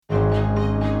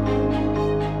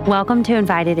Welcome to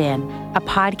Invited In, a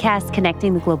podcast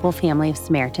connecting the global family of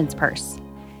Samaritan's Purse.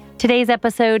 Today's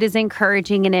episode is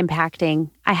encouraging and impacting.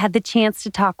 I had the chance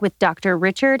to talk with Dr.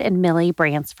 Richard and Millie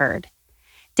Bransford.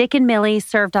 Dick and Millie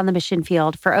served on the mission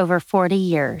field for over 40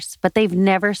 years, but they've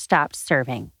never stopped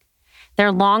serving.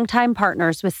 They're longtime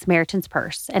partners with Samaritan's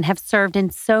Purse and have served in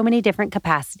so many different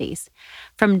capacities,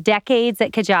 from decades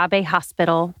at Kajabe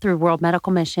Hospital through World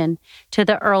Medical Mission to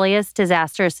the earliest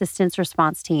disaster assistance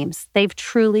response teams. They've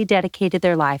truly dedicated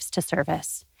their lives to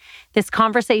service. This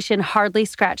conversation hardly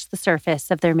scratched the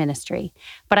surface of their ministry,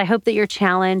 but I hope that you're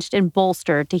challenged and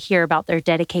bolstered to hear about their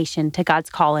dedication to God's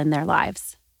call in their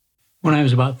lives. When I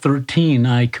was about 13,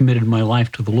 I committed my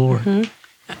life to the Lord.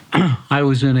 I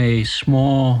was in a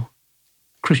small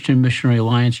Christian Missionary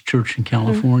Alliance church in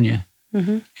California.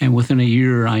 And within a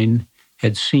year, I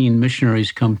had seen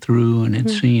missionaries come through and had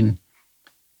seen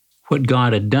what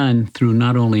God had done through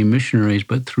not only missionaries,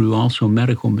 but through also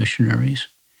medical missionaries.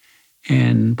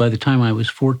 And by the time I was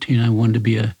 14, I wanted to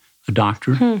be a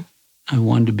doctor. I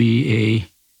wanted to be a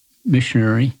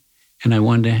missionary, and I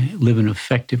wanted to live an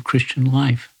effective Christian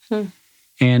life.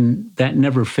 And that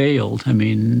never failed. I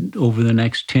mean, over the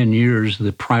next 10 years,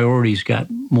 the priorities got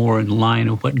more in line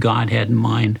of what God had in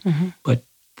mind. But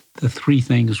the three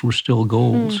things were still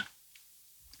goals.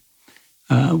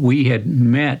 We had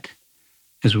met,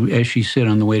 as she said,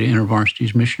 on the way to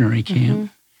InterVarsity's missionary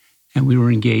camp. And we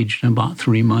were engaged in about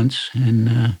 3 months.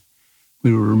 And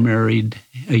we were married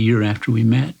a year after we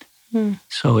met.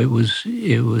 So it was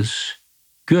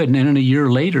good. And then a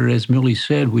year later, as Millie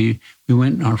said, we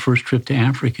went on our first trip to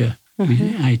Africa.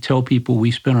 I tell people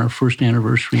we spent our first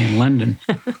anniversary in London.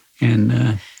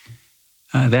 And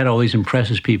that always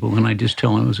impresses people. And I just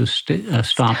tell them it was a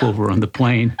stopover on the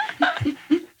plane.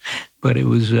 But it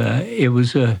was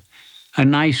a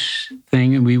nice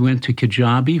thing. And we went to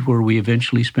Kajabe, where we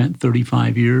eventually spent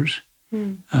 35 years.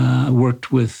 Worked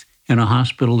in a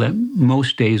hospital that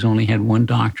most days only had one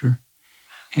doctor.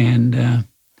 And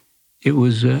it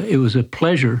was a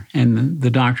pleasure. And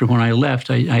the doctor, when I left,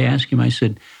 I asked him, I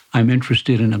said, I'm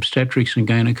interested in obstetrics and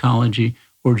gynecology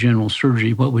or general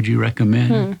surgery. What would you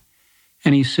recommend?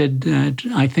 And he said,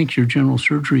 I think your general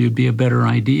surgery would be a better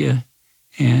idea,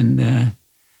 and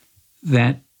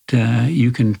that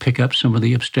you can pick up some of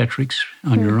the obstetrics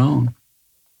on your own.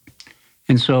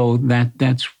 And so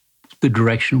that's the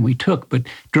direction we took. But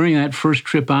during that first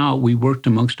trip out, we worked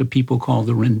amongst a people called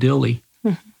the Rendille.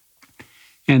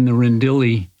 And the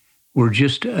Rendille were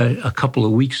just a couple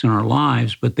of weeks in our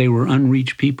lives, but they were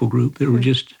unreached people group. There were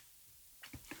just,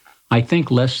 I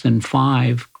think, less than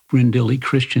 5 Rendille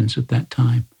Christians at that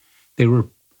time. They were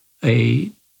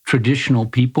a traditional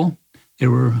people. They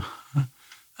were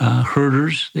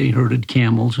herders. They herded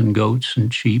camels and goats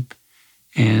and sheep.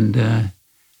 And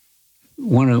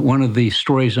one of the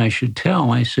stories I should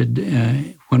tell, I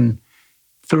said, when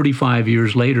 35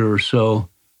 years later or so,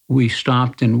 we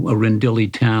stopped in a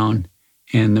Rendille town,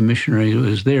 and the missionary who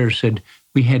was there said,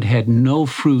 we had no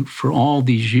fruit for all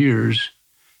these years,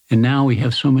 and now we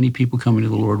have so many people coming to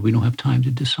the Lord, we don't have time to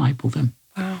disciple them.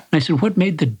 Wow. And I said, what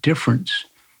made the difference?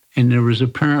 And there was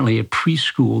apparently a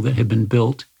preschool that had been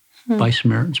built by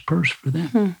Samaritan's Purse for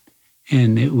them.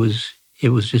 And it was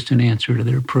just an answer to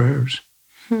their prayers.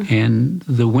 And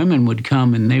the women would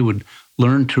come and they would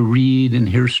learn to read and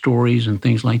hear stories and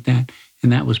things like that.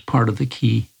 And that was part of the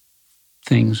key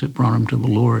things that brought them to the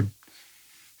Lord.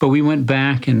 But we went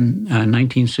back in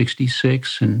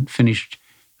 1966 and finished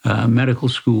medical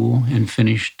school and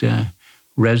finished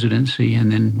residency.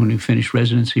 And then when we finished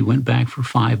residency, went back for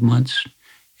 5 months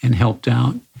and helped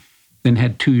out. Then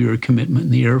had 2-year commitment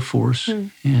in the Air Force.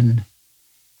 And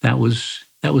that was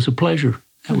a pleasure.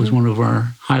 That was one of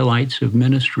our highlights of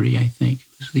ministry, I think,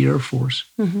 was the Air Force.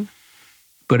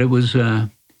 But it was an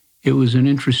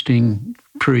interesting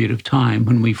period of time.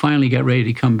 When we finally got ready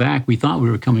to come back, we thought we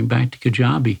were coming back to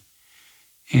Kajabe.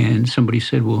 And somebody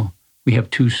said, well, we have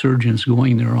 2 surgeons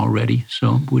going there already,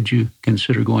 so would you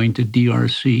consider going to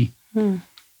DRC,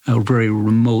 a very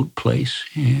remote place?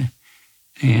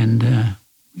 And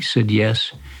we said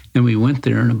yes. Then we went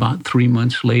there, and about 3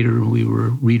 months later, we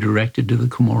were redirected to the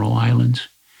Comoro Islands.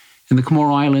 And the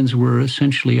Comoro Islands were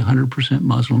essentially 100%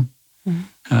 Muslim.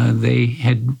 They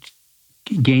had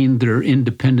gained their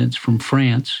independence from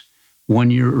France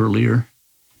 1 year earlier.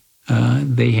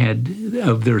 They had,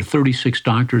 of their 36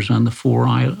 doctors on the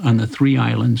 3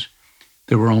 islands,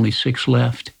 there were only 6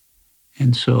 left.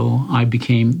 And so I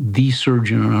became the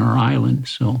surgeon on our island.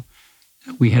 So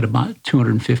we had about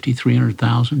 250,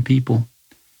 300,000 people.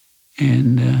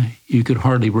 And you could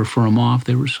hardly refer them off.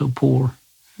 They were so poor.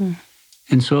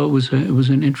 And so it was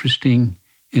an interesting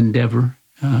endeavor.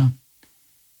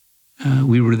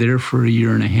 We were there for a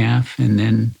year and a half, and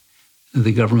then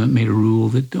the government made a rule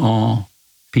that all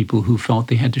people who felt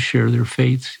they had to share their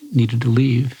faiths needed to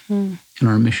leave. And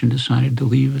our mission decided to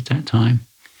leave at that time.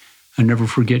 I never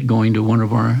forget going to one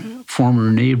of our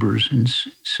former neighbors and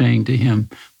saying to him,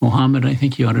 Mohammed, I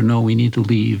think you ought to know we need to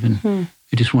leave. And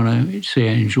I just want to say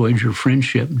I enjoyed your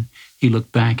friendship. And he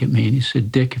looked back at me and he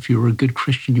said, Dick, if you were a good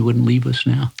Christian, you wouldn't leave us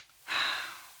now.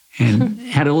 And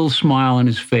had a little smile on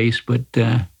his face, but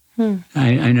I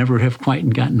never have quite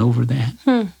gotten over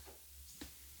that.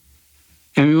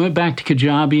 And we went back to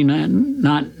Kajabi,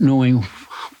 not knowing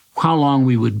how long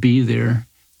we would be there.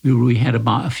 We had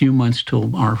about a few months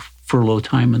till our furlough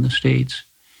time in the States,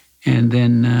 and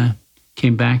then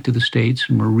came back to the States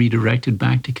and were redirected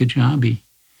back to Kajabi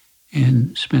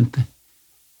and spent,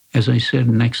 as I said,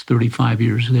 the next 35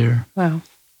 years there. Wow.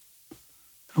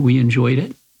 We enjoyed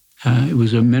it. It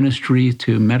was a ministry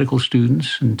to medical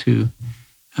students and to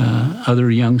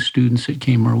other young students that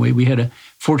came our way.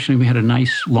 Fortunately, we had a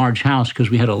nice large house because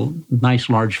we had a nice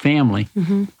large family,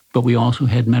 but we also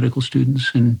had medical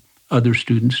students and other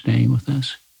students staying with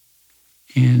us.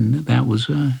 And that was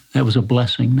a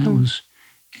blessing. That was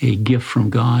a gift from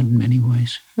God in many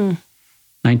ways.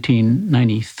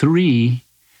 1993,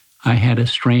 I had a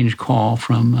strange call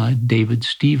from David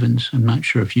Stevens. I'm not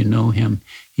sure if you know him.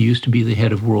 He used to be the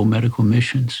head of World Medical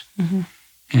Missions.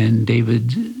 And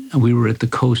David, we were at the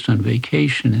coast on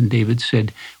vacation, and David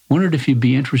said, wondered if you'd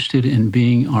be interested in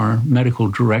being our medical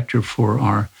director for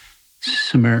our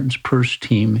Samaritan's Purse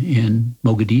team in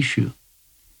Mogadishu.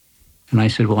 And I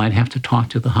said, well, I'd have to talk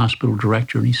to the hospital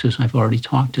director. And he says, I've already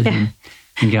talked to him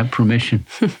and got permission.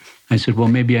 I said, well,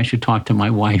 maybe I should talk to my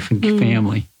wife and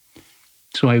family.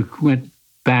 So I went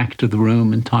back to the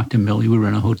room and talked to Millie. We were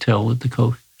in a hotel at the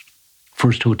coast,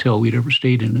 first hotel we'd ever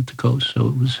stayed in at the coast.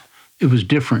 So it was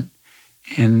different.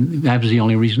 And that was the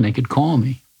only reason they could call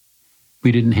me.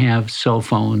 We didn't have cell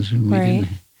phones. And I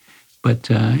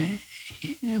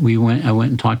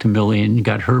went and talked to Millie and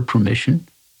got her permission.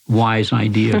 Wise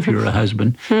idea if you're a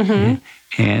husband.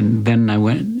 And then I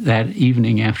went that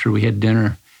evening after we had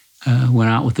dinner, went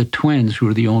out with the twins, who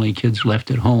were the only kids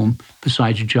left at home,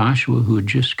 besides Joshua, who had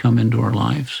just come into our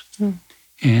lives.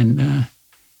 And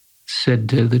said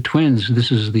to the twins,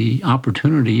 this is the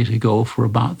opportunity to go for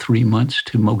about 3 months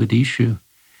to Mogadishu.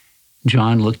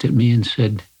 John looked at me and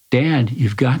said, Dad,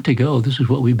 you've got to go. This is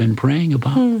what we've been praying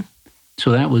about.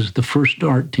 So that was the first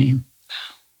DART team.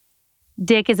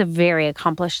 Dick is a very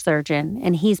accomplished surgeon,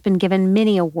 and he's been given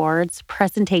many awards,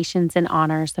 presentations, and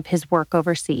honors of his work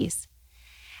overseas.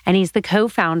 And he's the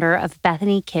co-founder of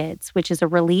Bethany Kids, which is a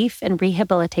relief and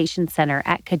rehabilitation center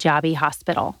at Kajabi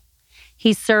Hospital.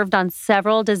 He's served on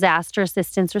several disaster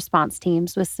assistance response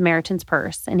teams with Samaritan's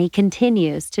Purse, and he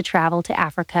continues to travel to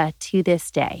Africa to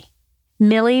this day.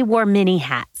 Millie wore many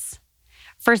hats.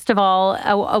 First of all,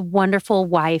 a wonderful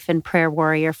wife and prayer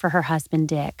warrior for her husband,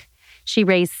 Dick. She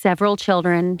raised several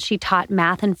children. She taught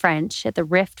math and French at the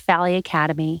Rift Valley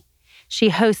Academy. She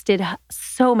hosted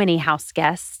so many house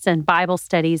guests and Bible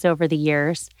studies over the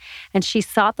years, and she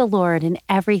sought the Lord in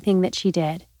everything that she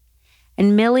did.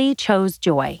 And Millie chose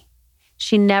joy.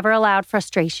 She never allowed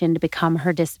frustration to become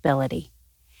her disability.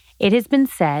 It has been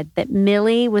said that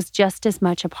Millie was just as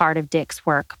much a part of Dick's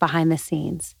work behind the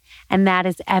scenes, and that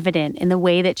is evident in the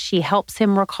way that she helps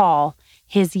him recall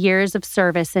his years of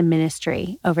service and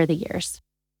ministry over the years.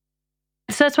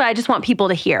 So that's what I just want people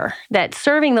to hear, that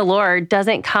serving the Lord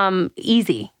doesn't come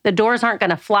easy. The doors aren't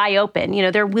going to fly open. You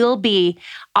know, there will be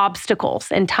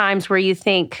obstacles and times where you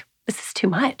think, this is too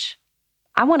much.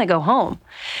 I want to go home.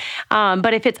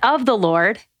 But if it's of the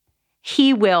Lord,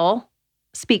 he will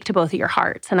speak to both of your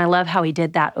hearts. And I love how he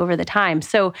did that over the time.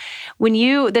 So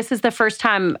this is the first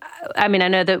time, I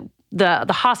know that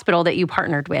the hospital that you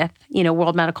partnered with,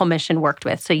 World Medical Mission worked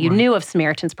with. So you knew of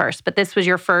Samaritan's Purse, but this was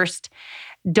your first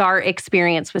DART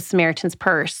experience with Samaritan's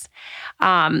Purse.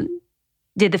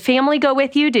 Did the family go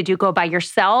with you? Did you go by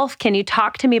yourself? Can you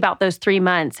talk to me about those 3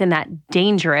 months in that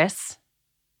dangerous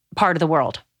part of the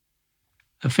world?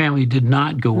 The family did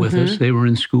not go with us. They were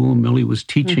in school. Millie was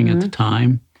teaching at the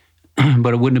time,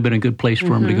 but it wouldn't have been a good place for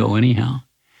them to go anyhow.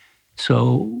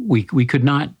 So we could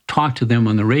not talk to them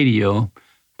on the radio,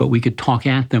 but we could talk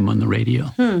at them on the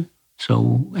radio.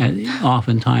 So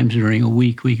oftentimes during a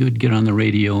week, we could get on the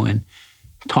radio and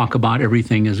talk about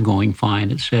everything is going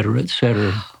fine, et cetera,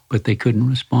 but they couldn't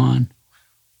respond.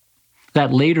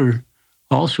 That later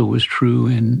also was true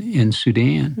in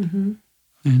Sudan.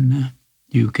 And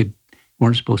you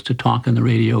weren't supposed to talk on the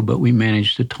radio, but we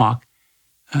managed to talk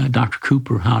Dr.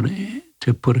 Cooper how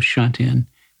to put a shunt in.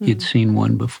 He had seen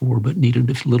one before, but needed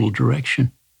a little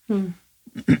direction.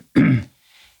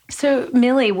 So,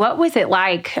 Millie, what was it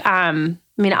like?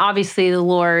 Obviously the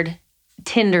Lord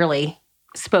tenderly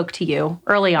spoke to you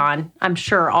early on, I'm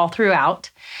sure all throughout.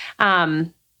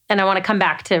 And I want to come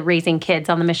back to raising kids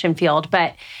on the mission field,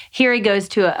 but here he goes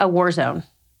to a war zone,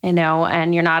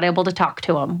 and you're not able to talk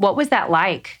to him. What was that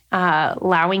like,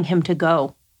 allowing him to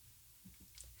go?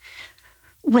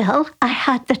 Well, I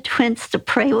had the twins to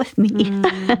pray with me,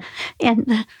 and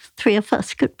the three of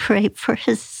us could pray for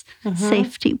his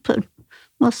safety, but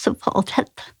most of all, that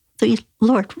the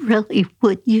Lord really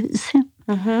would use him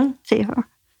there.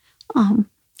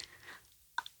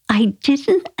 I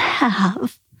didn't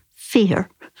have fear.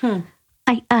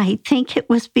 I think it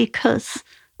was because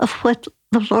of what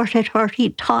the Lord had already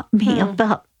taught me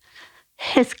about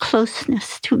his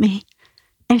closeness to me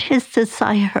and his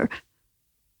desire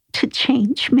to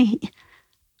change me.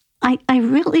 I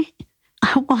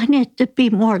wanted to be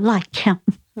more like him.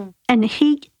 And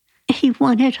he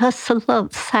wanted us to love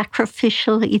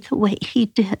sacrificially the way he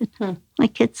did.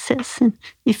 Like it says in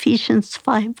Ephesians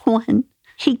 5:1.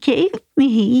 He gave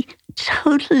me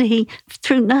totally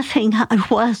through nothing I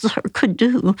was or could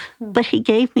do, but he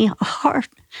gave me a heart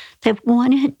that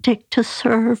wanted to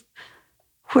serve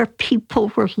where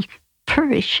people were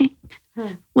perishing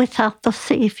without the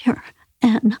Savior.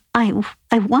 And I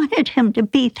wanted him to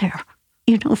be there,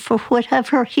 for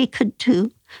whatever he could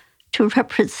do to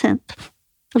represent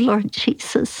the Lord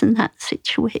Jesus in that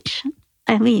situation.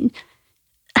 I mean,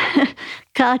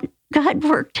 God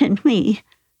worked in me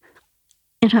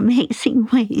in amazing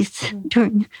ways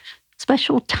during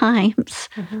special times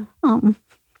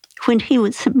when he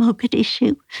was in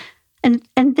Mogadishu. And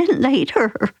then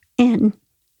later in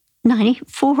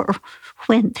 94,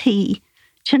 when the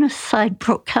genocide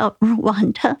broke out in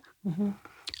Rwanda,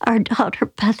 our daughter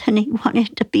Bethany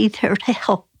wanted to be there to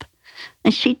help.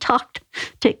 And she talked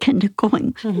Dick into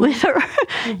going with her.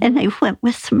 And they went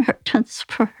with Samaritan's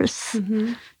Purse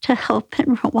to help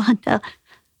in Rwanda.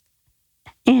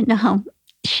 And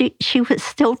she was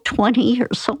still 20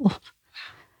 years old.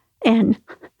 And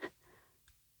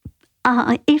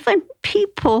even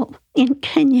people in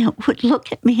Kenya would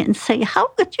look at me and say, how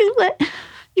could you let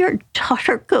your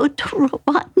daughter go to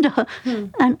Rwanda?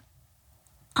 And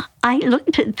I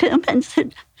looked at them and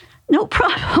said, no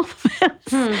problem.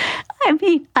 I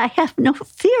mean, I have no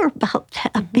fear about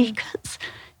that because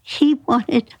he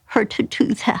wanted her to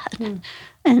do that.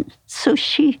 And so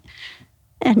she,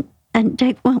 and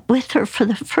Dick went with her for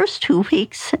the first 2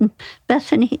 weeks, and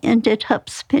Bethany ended up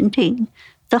spending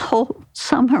the whole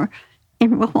summer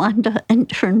in Rwanda and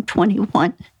turned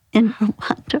 21 in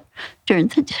Rwanda during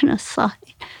the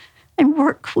genocide, and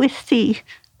worked with the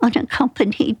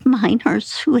unaccompanied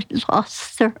minors who had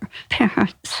lost their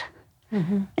parents.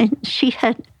 And she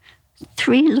had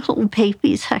 3 little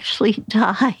babies actually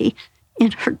die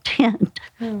in her tent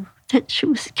that she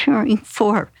was caring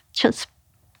for just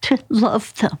to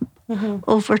love them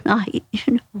overnight,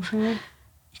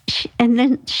 And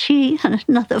then she and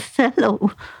another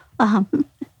fellow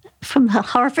from the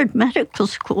Harvard Medical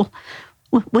School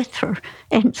went with her.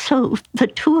 And so the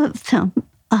two of them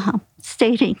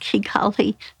stayed in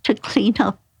Kigali to clean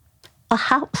up a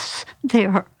house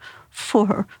there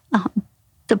for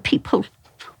the people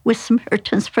with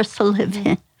Samaritan's Purse to live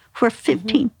in, where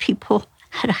 15 people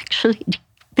had actually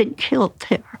been killed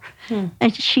there.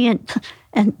 And she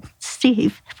and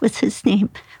Steve was his name,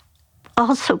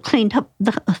 also cleaned up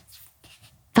the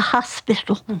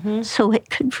hospital so it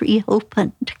could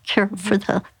reopen to care for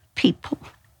the people.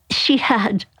 She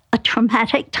had a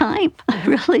traumatic time,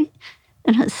 really.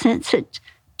 In a sense, it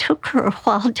took her a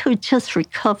while to just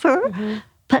recover,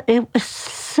 but it was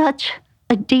such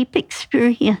a deep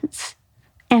experience.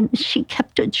 And she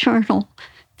kept a journal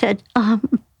that,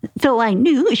 though I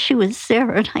knew she was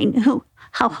there and I knew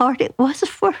how hard it was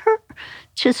for her,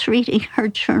 just reading her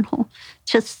journal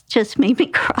just made me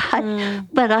cry.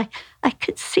 But I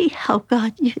could see how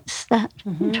God used that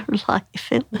in her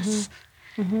life. It was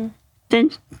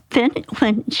then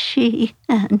when she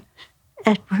and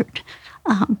Edward,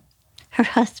 her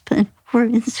husband, were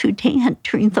in Sudan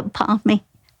during the bombing,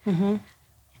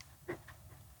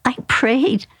 I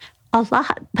prayed a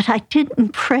lot, but I didn't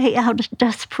pray out of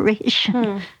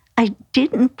desperation. I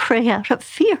didn't pray out of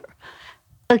fear.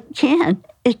 Again,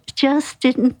 it just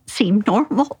didn't seem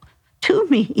normal to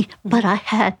me, but I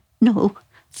had no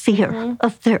fear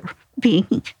of their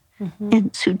being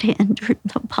in Sudan during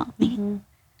the bombing.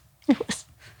 It was.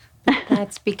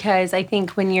 That's because I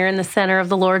think when you're in the center of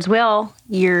the Lord's will,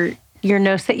 you're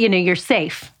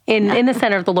safe in the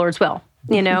center of the Lord's will,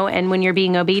 and when you're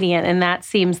being obedient, and that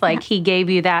seems like he gave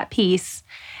you that peace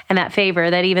and that favor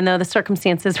that even though the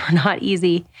circumstances were not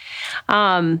easy.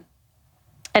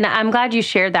 And I'm glad you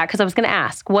shared that, because I was going to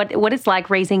ask what it's like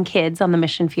raising kids on the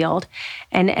mission field,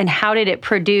 and how did it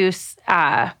produce,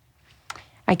 I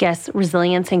guess,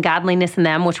 resilience and godliness in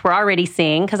them, which we're already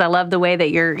seeing, because I love the way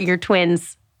that your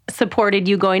twins supported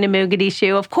you going to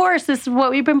Mogadishu. Of course, this is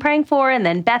what we've been praying for. And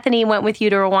then Bethany went with you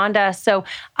to Rwanda. So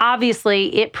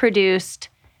obviously it produced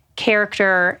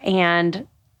character and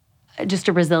just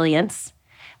a resilience,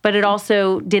 but it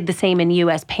also did the same in you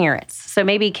as parents. So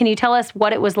maybe can you tell us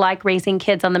what it was like raising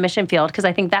kids on the mission field? Because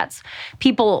I think that's,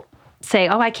 people say,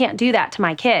 oh, I can't do that to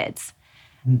my kids.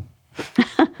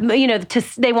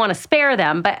 They want to spare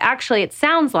them, but actually it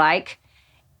sounds like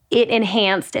it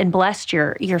enhanced and blessed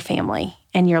your family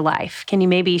and your life. Can you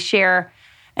maybe share,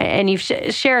 and you've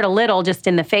shared a little just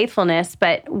in the faithfulness,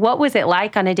 but what was it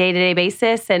like on a day-to-day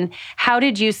basis, and how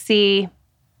did you see,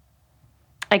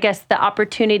 I guess, the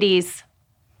opportunities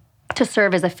to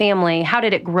serve as a family? How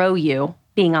did it grow you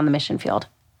being on the mission field?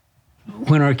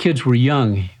 When our kids were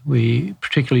young, we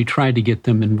particularly tried to get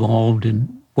them involved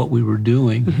in what we were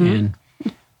doing. And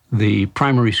the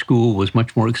primary school was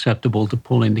much more acceptable to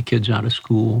pulling the kids out of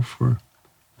school for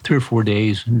 3 or 4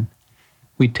 days. And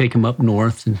we'd take them up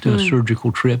north into a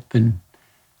surgical trip. And,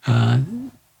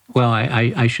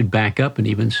 I should back up and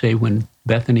even say when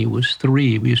Bethany was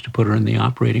 3, we used to put her in the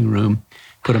operating room,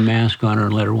 put a mask on her,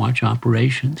 and let her watch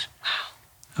operations.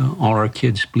 All our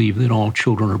kids believe that all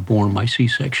children are born by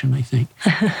C-section, I think.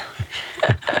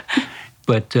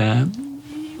 But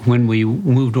when we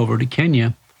moved over to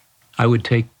Kenya, I would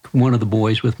take one of the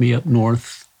boys with me up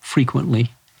north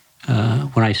frequently.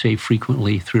 When I say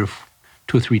frequently, 2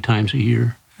 or 3 times a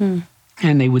year.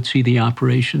 And they would see the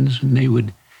operations, and they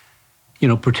would,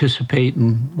 participate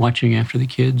in watching after the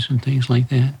kids and things like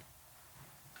that.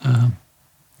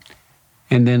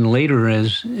 And then later,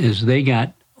 as they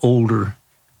got older,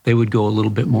 they would go a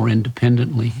little bit more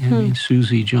independently. I mean,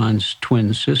 Susie, John's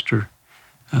twin sister,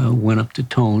 went up to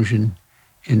Tonj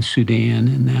in Sudan,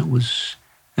 and that was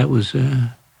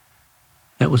a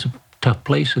tough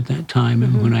place at that time.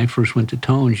 And when I first went to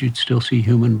Tonj, you'd still see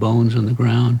human bones on the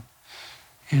ground,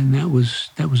 and that was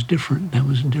different. That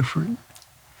was different.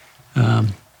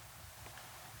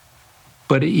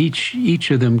 But each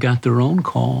of them got their own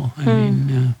call. I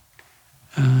mean,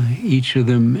 each of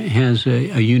them has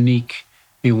a unique.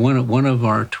 I mean, one of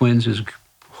our twins is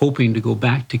hoping to go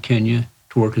back to Kenya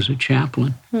to work as a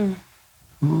chaplain.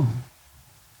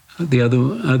 The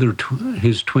other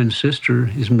his twin sister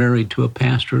is married to a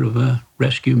pastor of a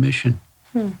rescue mission.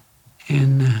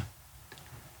 And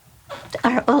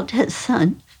our oldest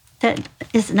son, that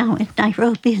is now in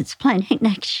Nairobi, is planning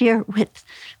next year with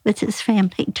his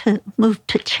family to move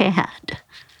to Chad.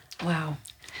 Wow!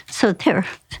 So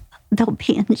they'll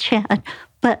be in Chad.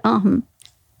 But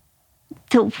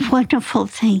the wonderful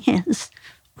thing is,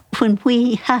 when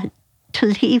we had to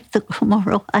leave the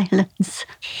Comoro Islands,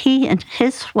 he and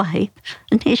his wife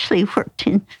initially worked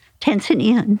in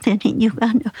Tanzania and then in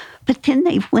Uganda, but then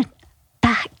they went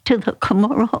back to the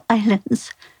Comoro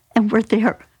Islands and were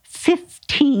there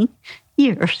 15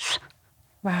 years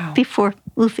before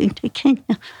moving to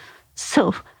Kenya.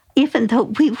 So even though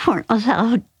we weren't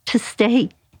allowed to stay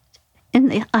in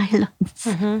the islands,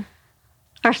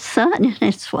 our son and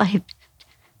his wife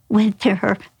went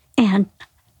there and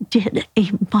did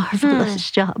a marvelous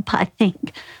job, I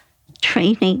think,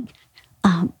 training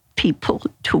people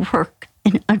to work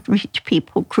in unreached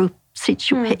people group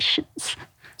situations.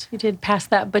 So you did pass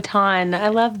that baton. I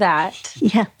love that.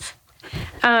 Yes.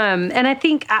 And I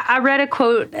think I read a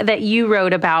quote that you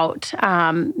wrote about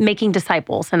making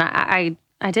disciples, and I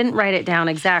didn't write it down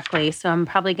exactly, so I'm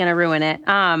probably going to ruin it.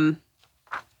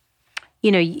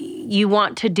 You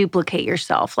want to duplicate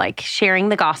yourself, like sharing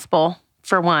the gospel,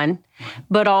 for one,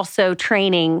 but also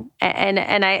training.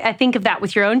 And I think of that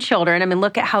with your own children. I mean,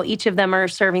 look at how each of them are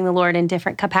serving the Lord in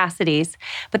different capacities.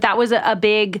 But that was a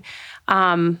big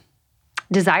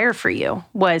desire for you,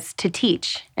 was to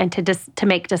teach and to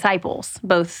make disciples,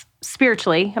 both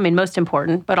spiritually, I mean, most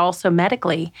important, but also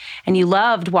medically. And you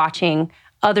loved watching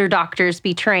other doctors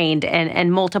be trained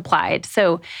and multiplied.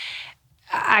 So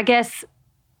I guess,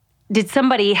 did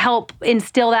somebody help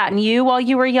instill that in you while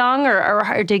you were young,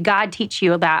 or did God teach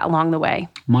you that along the way?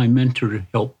 My mentor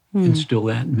helped instill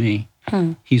that in me.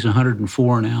 He's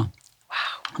 104 now.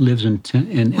 Wow. Lives in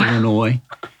Illinois.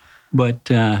 But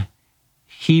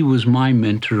he was my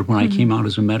mentor when I came out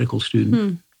as a medical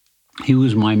student. He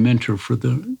was my mentor for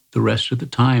the rest of the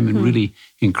time and really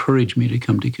encouraged me to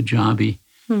come to Kajabi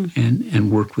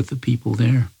and work with the people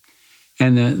there.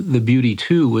 And the beauty,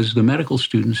 too, was the medical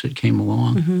students that came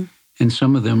along. And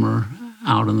some of them are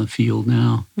out in the field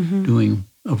now doing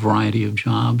a variety of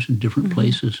jobs in different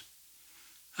places.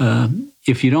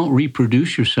 if you don't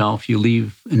reproduce yourself, you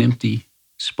leave an empty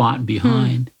spot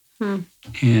behind.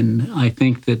 And I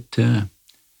think that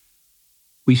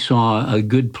we saw a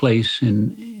good place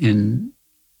in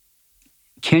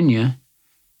Kenya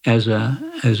as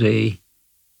a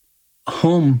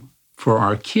home for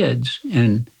our kids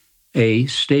and a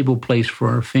stable place for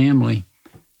our family.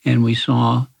 And we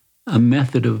saw a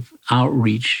method of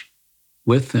outreach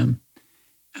with them.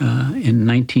 In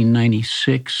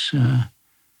 1996,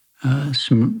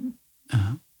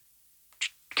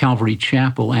 Calvary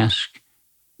Chapel asked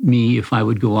me if I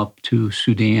would go up to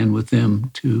Sudan with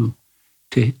them to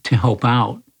help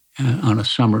out on a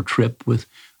summer trip with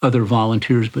other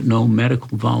volunteers, but no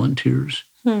medical volunteers.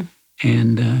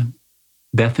 And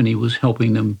Bethany was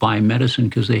helping them buy medicine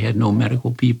because they had no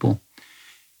medical people.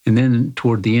 And then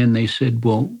toward the end, they said,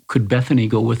 well, could Bethany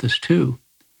go with us too?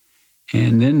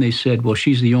 And then they said, well,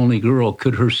 she's the only girl.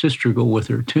 Could her sister go with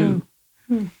her too?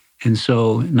 And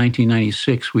so in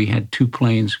 1996, we had 2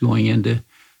 planes going into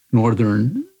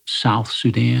northern South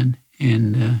Sudan.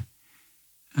 And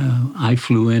I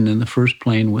flew in the first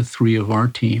plane with 3 of our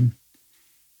team,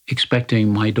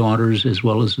 expecting my daughters as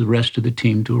well as the rest of the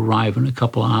team to arrive in a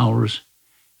couple of hours.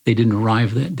 They didn't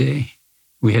arrive that day.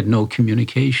 We had no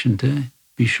communication to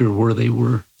be sure where they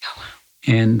were.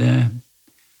 And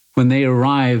when they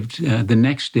arrived the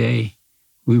next day,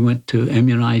 we went to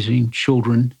immunizing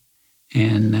children,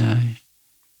 and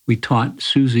we taught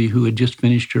Susie, who had just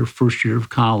finished her first year of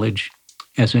college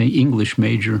as an English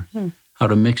major, how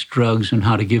to mix drugs and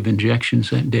how to give injections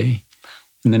that day.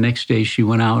 And the next day she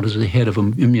went out as the head of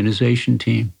an immunization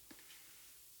team.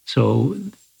 So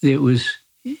it was,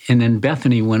 and then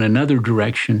Bethany went another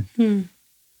direction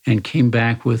and came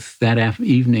back with that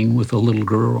evening with a little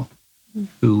girl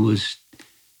who was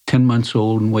 10 months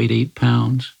old and weighed 8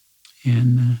 pounds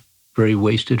and very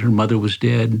wasted. Her mother was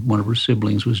dead. One of her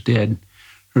siblings was dead.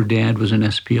 Her dad was an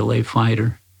SPLA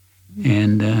fighter.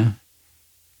 And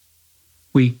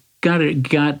we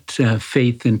got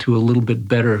Faith into a little bit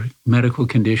better medical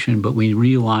condition, but we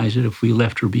realized that if we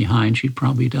left her behind, she'd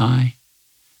probably die.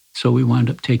 So we wound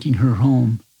up taking her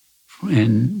home,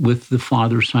 and with the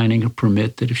father signing a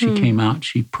permit that if she came out,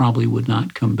 she probably would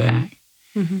not come back.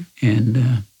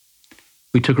 And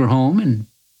we took her home, and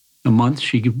a month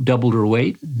she doubled her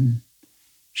weight. And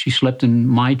she slept in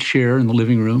my chair in the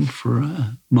living room for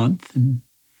a month, and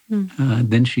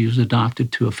then she was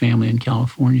adopted to a family in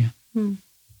California.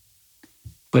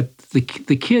 But the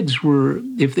kids were,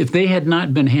 if they had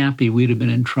not been happy, we'd have been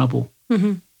in trouble.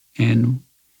 And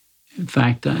in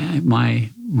fact,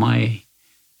 my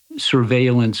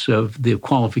surveillance of the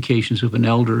qualifications of an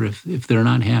elder, if they're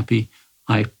not happy,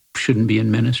 I shouldn't be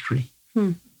in ministry.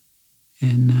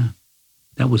 And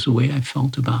that was the way I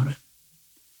felt about it.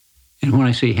 And when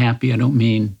I say happy, I don't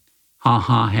mean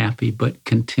ha-ha happy, but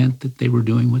content that they were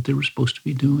doing what they were supposed to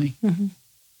be doing.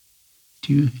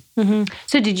 Do you?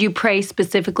 So did you pray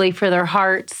specifically for their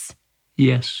hearts?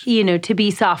 Yes. To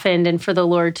be softened and for the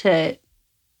Lord to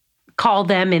call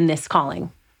them in this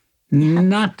calling?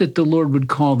 Not that the Lord would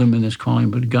call them in this calling,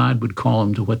 but God would call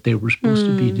them to what they were supposed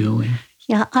to be doing.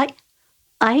 Yeah,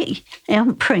 I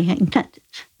am praying that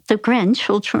the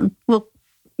grandchildren will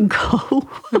go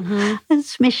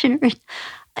as missionaries.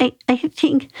 I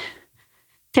think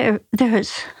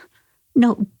there's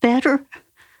no better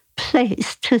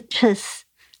place to just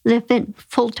live in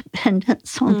full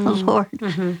dependence on the Lord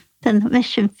than the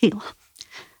mission field.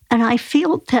 And I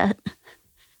feel that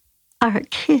our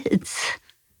kids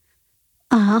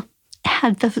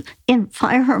had the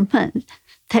environment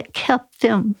that kept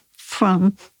them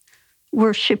from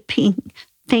worshiping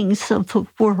things of the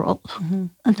world,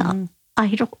 the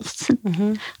idols.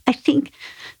 I think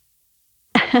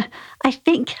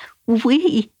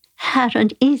we had an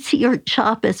easier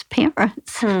job as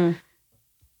parents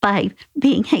by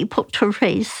being able to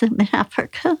raise them in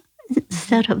Africa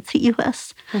instead of the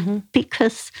U.S.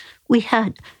 Because we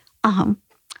had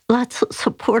lots of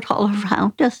support all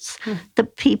around us. The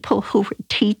people who were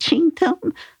teaching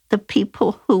them, the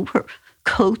people who were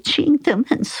coaching them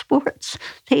in sports,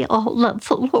 they all loved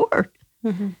the Lord.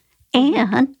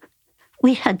 And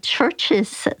we had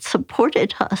churches that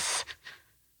supported us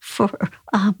for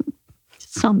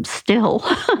some still.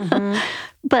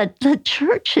 But the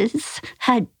churches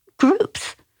had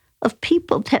groups of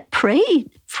people that prayed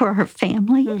for our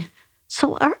family.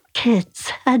 So our kids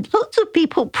had lots of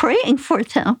people praying for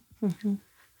them.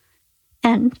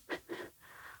 And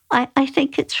I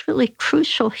think it's really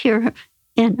crucial here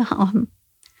in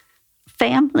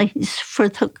families for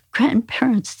the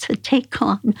grandparents to take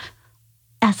on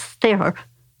as their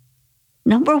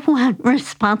number one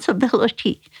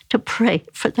responsibility to pray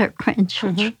for their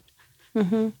grandchildren.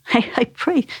 I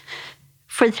pray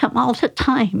for them all the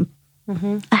time.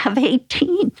 I have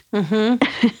 18.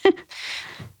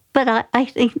 But I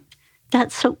think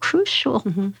that's so crucial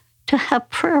to have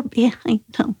prayer behind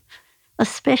them,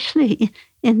 especially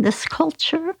in this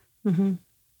culture.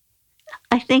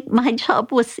 I think my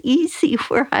job was easy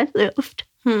where I lived.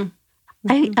 I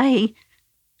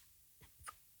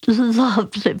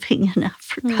love living in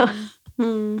Africa.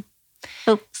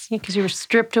 Because you were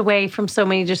stripped away from so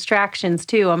many distractions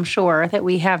too, I'm sure, that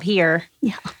we have here.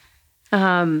 Yeah.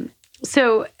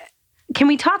 So can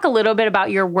we talk a little bit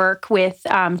about your work with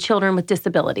children with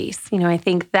disabilities? I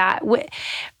think that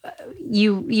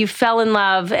you fell in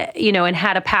love, and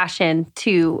had a passion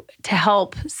to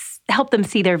help them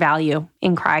see their value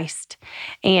in Christ.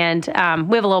 And we have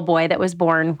a little boy that was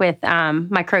born with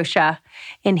microtia,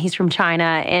 and he's from China.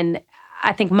 And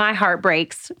I think my heart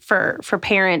breaks for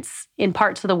parents in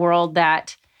parts of the world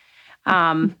that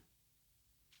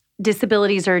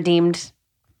disabilities are deemed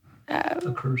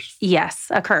a curse. Yes,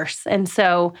 a curse. And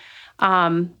so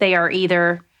they are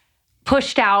either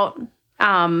pushed out,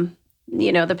 anyway,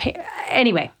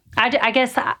 I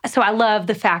guess, so I love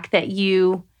the fact that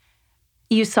you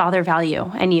saw their value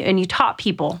and you taught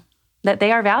people that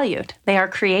they are valued. They are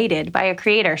created by a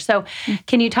creator. So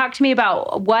can you talk to me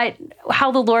about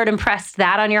how the Lord impressed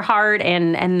that on your heart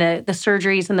and the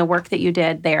surgeries and the work that you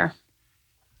did there?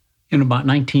 In about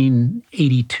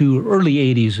 1982, or early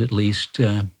 80s at least,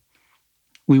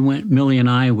 we went, Millie and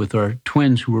I, with our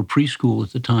twins who were preschool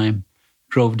at the time,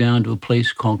 drove down to a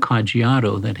place called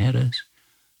Kajiado that had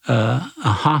a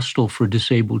hostel for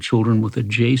disabled children with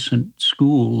adjacent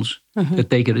schools that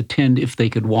they could attend if they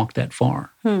could walk that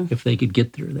far, if they could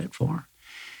get there that far.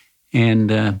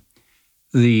 And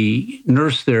the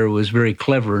nurse there was very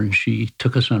clever, and she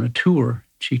took us on a tour.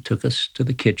 She took us to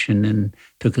the kitchen and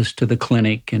took us to the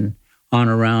clinic and on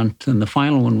around. And the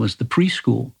final one was the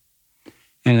preschool.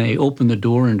 And they opened the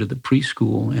door into the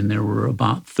preschool, and there were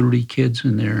about 30 kids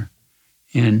in there.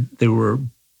 And there were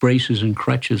braces and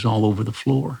crutches all over the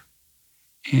floor.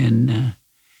 And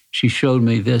she showed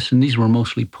me this, and these were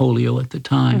mostly polio at the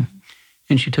time.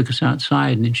 And she took us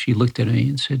outside, and then she looked at me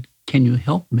and said, "Can you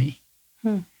help me?"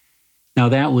 Now,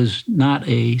 that was not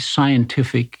a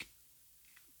scientific,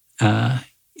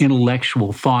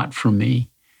 intellectual thought for me,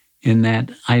 in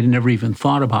that I had never even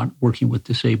thought about working with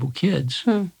disabled kids.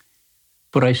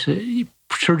 But I said,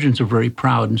 surgeons are very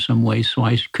proud in some ways, so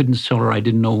I couldn't tell her I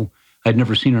didn't know. I'd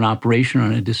never seen an operation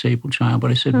on a disabled child,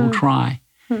 but I said, we'll try.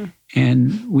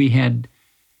 And we had,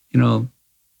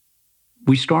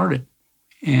 we started.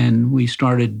 And we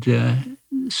started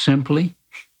simply.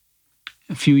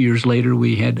 A few years later,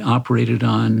 we had operated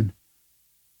on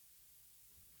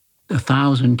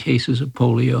 1,000 cases of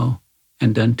polio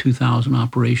and done 2,000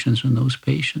 operations on those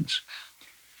patients.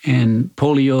 And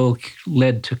polio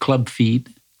led to club feet,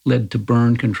 led to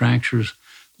burn contractures,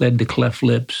 led to cleft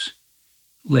lips,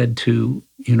 led to,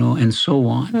 and so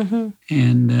on.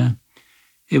 And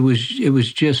it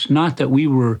was just not that we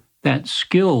were that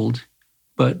skilled,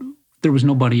 but there was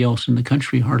nobody else in the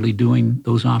country hardly doing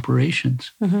those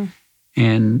operations.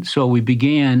 And so we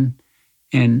began,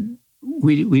 and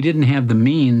we didn't have the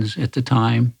means at the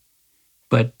time,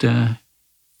 but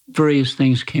various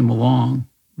things came along.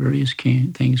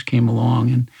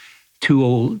 And two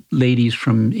old ladies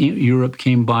from Europe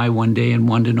came by one day and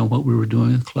wanted to know what we were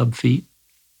doing with club feet.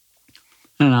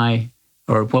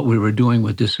 Or what we were doing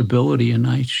with disability, and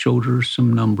I showed her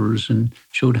some numbers and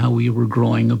showed how we were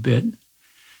growing a bit.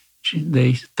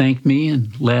 They thanked me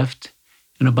and left,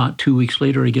 and about 2 weeks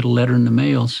later, I get a letter in the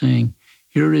mail saying,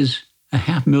 "Here is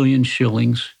 500,000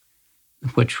 shillings,"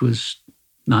 which was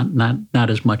not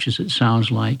as much as it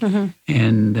sounds like,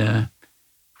 and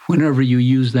whenever you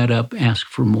use that up, ask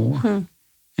for more.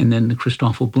 And then the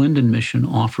Christoffel Blinden Mission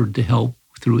offered to help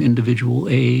through individual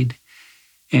aid.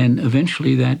 And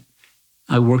eventually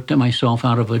I worked myself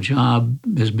out of a job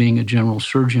as being a general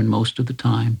surgeon most of the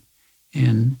time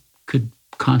and could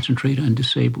concentrate on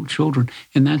disabled children.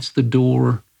 And that's the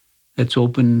door that's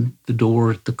opened the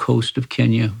door at the coast of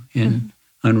Kenya in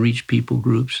unreached people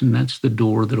groups. And that's the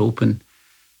door that opened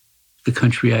the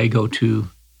country I go to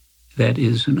that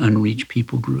is an unreached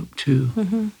people group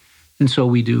too. And so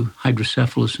we do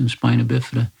hydrocephalus and spina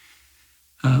bifida.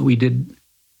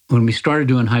 When we started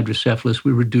doing hydrocephalus,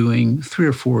 we were doing 3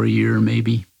 or 4 a year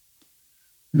maybe.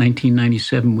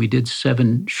 1997, we did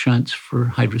 7 shunts for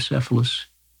hydrocephalus.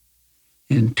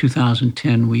 In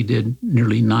 2010, we did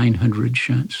nearly 900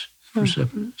 shunts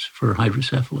for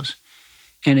hydrocephalus.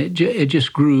 And it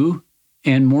just grew,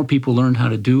 and more people learned how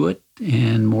to do it.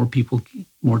 and more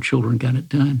children got it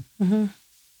done.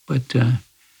 But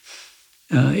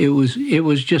it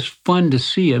was just fun to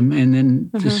see them, and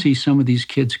then to see some of these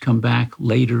kids come back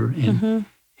later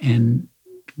and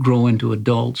grow into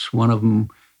adults. One of them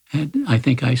I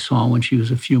think I saw when she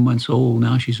was a few months old.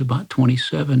 Now she's about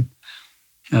 27.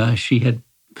 She had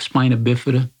spina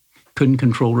bifida, couldn't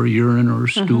control her urine or her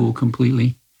stool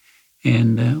completely,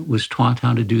 and was taught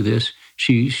how to do this.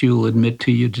 She'll admit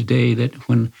to you today that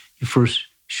when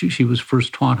she was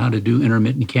first taught how to do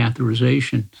intermittent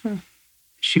catheterization,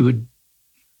 she would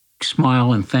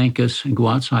smile and thank us and go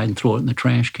outside and throw it in the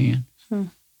trash can.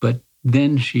 But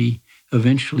then she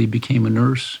eventually became a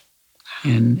nurse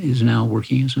and is now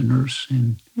working as a nurse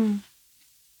and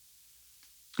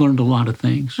learned a lot of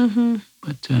things.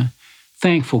 But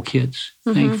thankful kids.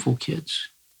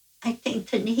 I think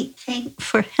the neat thing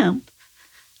for him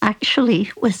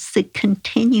actually was the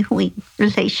continuing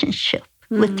relationship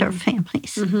with their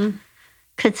families.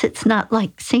 Because it's not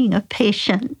like seeing a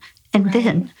patient and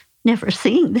then never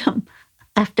seeing them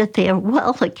after they are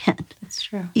well again. That's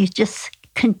true. You just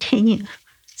continue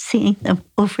seeing them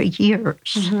over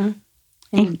years.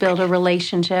 And build a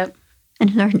relationship.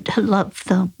 And learn to love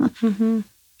them.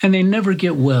 And they never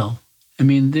get well. I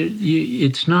mean,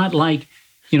 it's not like,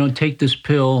 take this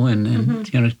pill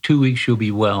and 2 weeks you'll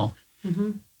be well.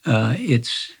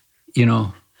 It's,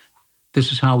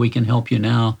 this is how we can help you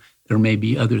now. There may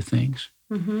be other things.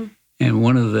 And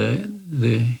one of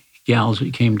the gals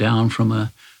that came down from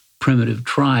a primitive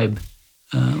tribe,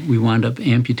 we wound up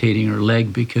amputating her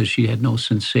leg because she had no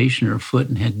sensation in her foot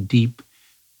and had deep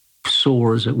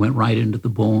sores that went right into the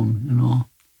bone and all.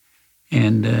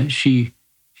 And she,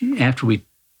 after we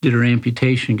did her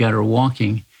amputation, got her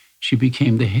walking, she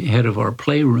became the head of our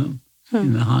playroom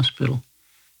in the hospital.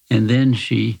 And then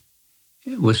she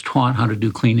was taught how to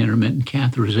do clean intermittent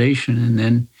catheterization. And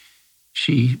then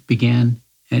she began,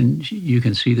 and you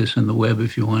can see this on the web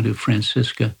if you want to,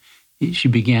 Francisca, she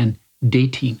began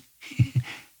dating.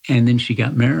 And then she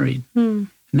got married.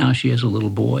 Now she has a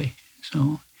little boy.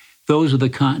 So those are the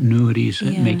continuities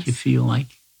that make you feel like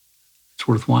it's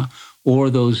worthwhile. Or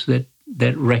those that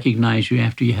recognize you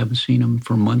after you haven't seen them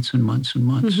for months and months and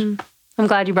months. I'm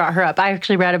glad you brought her up. I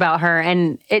actually read about her,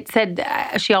 and it said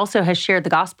she also has shared the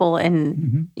gospel,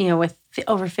 and with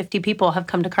over 50 people have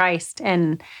come to Christ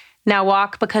and now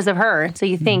walk because of her. So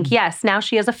you think, yes, now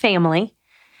she has a family,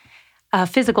 a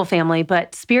physical family,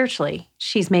 but spiritually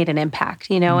she's made an impact,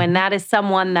 and that is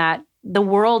someone that the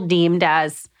world deemed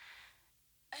as,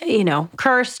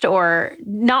 cursed or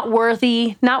not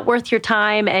worthy, not worth your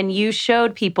time. And you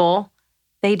showed people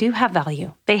they do have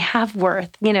value. They have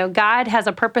worth. God has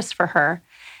a purpose for her.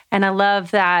 And I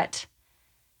love that,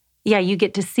 you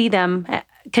get to see them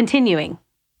continuing.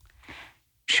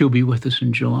 She'll be with us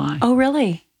in July. Oh,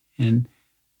 really? And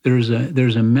there's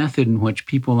a method in which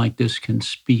people like this can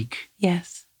speak.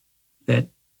 Yes. That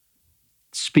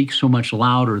speaks so much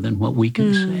louder than what we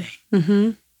can say.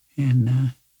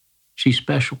 And she's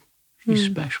special. She's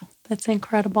special. That's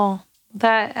incredible.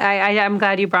 That I'm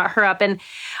glad you brought her up. And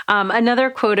another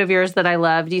quote of yours that I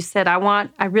loved, you said,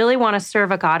 I really want to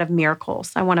serve a God of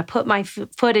miracles. I want to put my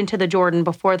foot into the Jordan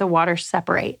before the waters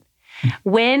separate.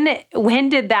 When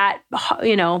did that,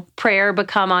 prayer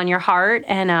become on your heart?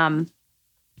 And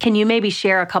can you maybe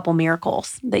share a couple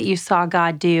miracles that you saw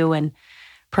God do and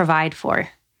provide for?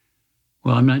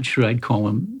 Well, I'm not sure I'd call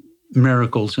them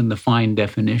miracles in the fine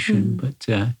definition, but,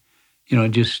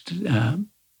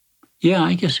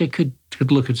 I guess I could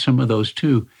look at some of those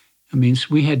too. I mean, so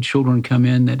we had children come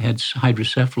in that had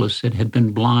hydrocephalus that had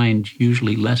been blind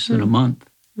usually less than a month.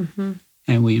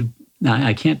 And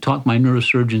I can't talk my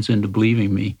neurosurgeons into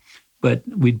believing me, but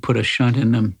we'd put a shunt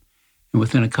in them, and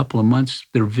within a couple of months,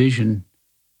 their vision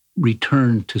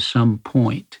returned to some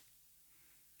point.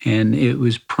 And it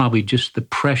was probably just the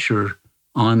pressure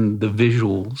on the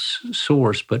visual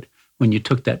source, but when you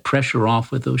took that pressure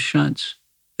off with those shunts,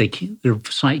 their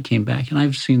sight came back. And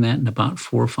I've seen that in about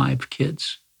 4 or 5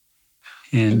 kids.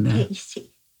 And Daisy.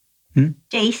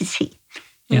 Daisy.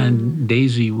 And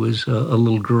Daisy was a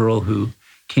little girl who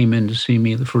came in to see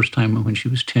me the first time when she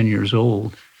was 10 years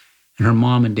old. And her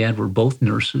mom and dad were both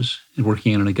nurses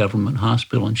working in a government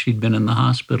hospital. And she'd been in the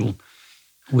hospital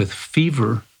with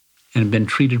fever and had been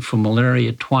treated for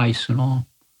malaria twice and all.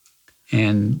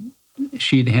 And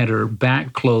she'd had her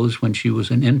back closed when she was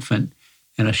an infant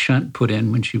and a shunt put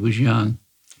in when she was young.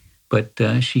 But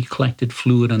she collected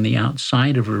fluid on the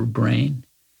outside of her brain.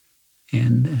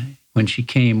 And when she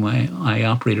came, I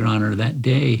operated on her that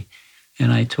day.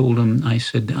 And I told him, I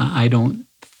said, I don't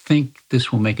think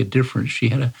this will make a difference. She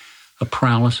had a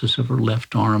paralysis of her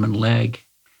left arm and leg.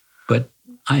 But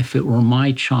if it were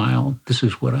my child, this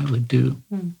is what I would do.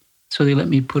 So they let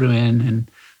me put him in,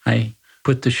 and I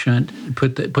put the shunt,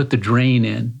 put the drain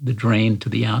in, the drain to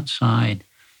the outside,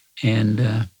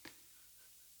 and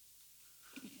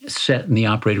sat in the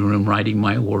operating room writing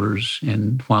my orders.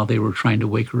 And while they were trying to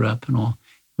wake her up and all,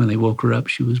 when they woke her up,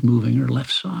 she was moving her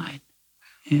left side.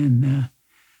 And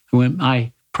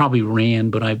I probably ran,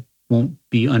 but I won't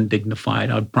be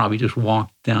undignified. I'd probably just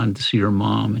walk down to see her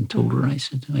mom and told her, I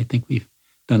said, I think we've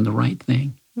done the right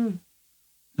thing.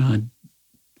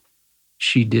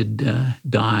 She did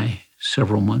die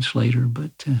several months later,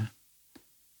 but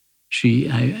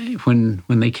when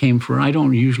they came for, I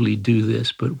don't usually do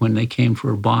this, but when they came for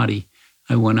her body,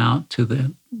 I went out to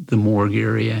the morgue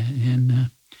area,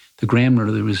 and the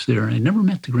grandmother was there. I never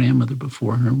met the grandmother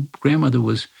before. Her grandmother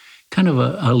was kind of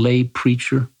a lay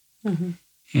preacher,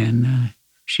 and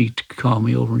she called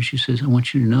me over and she says, I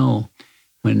want you to know,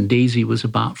 when Daisy was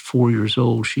about 4 years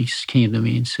old, she came to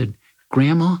me and said,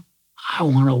 Grandma, I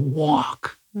want to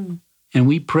walk. And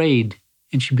we prayed,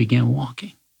 and she began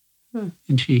walking.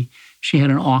 And she had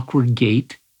an awkward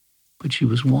gait, but she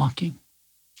was walking.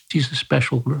 She's a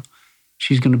special girl.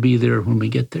 She's going to be there when we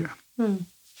get there.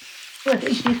 What do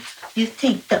you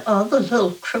think that all the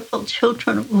little crippled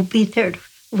children will be there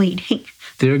waiting?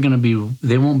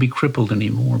 They won't be crippled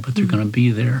anymore, but they're going to be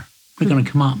there. They're going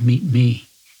to come out and meet me.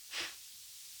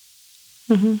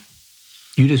 You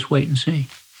just wait and see.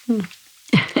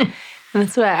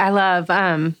 That's what I love.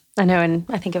 I know, and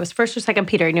I think it was 1st or 2nd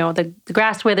Peter, the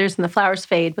grass withers and the flowers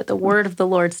fade, but the word of the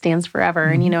Lord stands forever.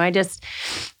 And, I just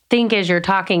think as you're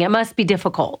talking, it must be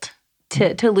difficult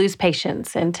to lose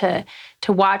patience and to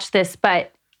watch this.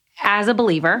 But as a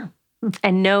believer,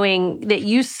 and knowing that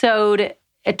you sowed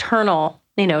eternal,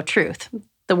 truth,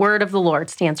 the word of the Lord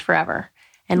stands forever.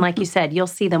 And like you said, you'll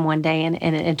see them one day in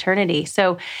eternity.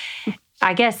 So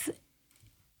I guess,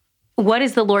 what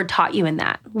has the Lord taught you in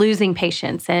that? Losing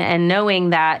patience and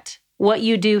knowing that what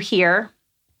you do here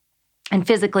and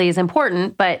physically is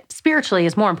important, but spiritually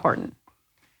is more important.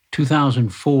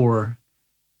 2004,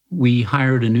 we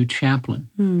hired a new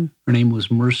chaplain. Her name was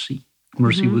Mercy.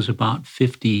 Mercy was about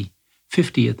 50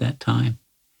 at that time.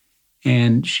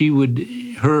 And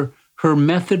her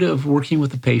method of working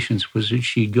with the patients was that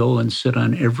she'd go and sit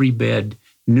on every bed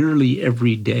nearly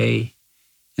every day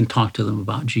and talk to them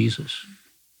about Jesus.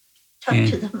 Talk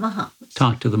to the mom.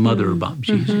 Talk to the mother about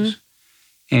Jesus.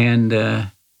 And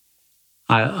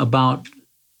about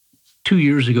 2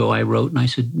 years ago, I wrote and I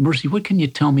said, Mercy, what can you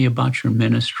tell me about your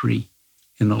ministry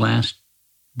in the last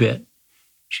bit?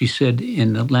 She said,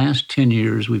 in the last 10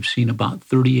 years, we've seen about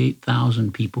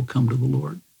 38,000 people come to the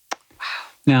Lord. Wow.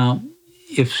 Now,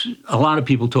 if a lot of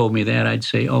people told me that, I'd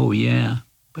say, oh, yeah,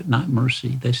 but not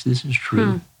Mercy. This is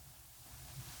true.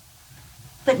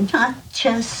 But not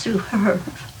just through her,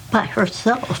 by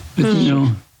herself.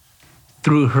 But,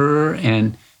 through her,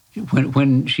 and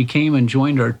when she came and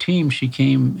joined our team, she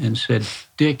came and said,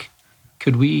 Dick,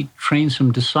 could we train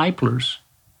some disciplers?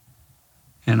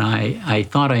 And I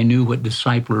thought I knew what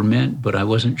discipler meant, but I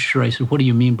wasn't sure. I said, what do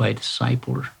you mean by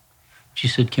discipler? She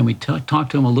said, can we talk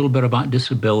to them a little bit about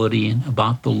disability and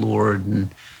about the Lord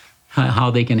and how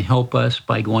they can help us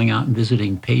by going out and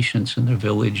visiting patients in their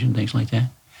village and things like that?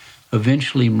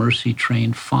 Eventually, Mercy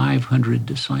trained 500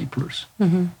 disciplers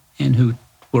and who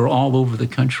were all over the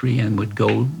country and would go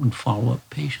and follow up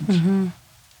patients.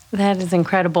 That is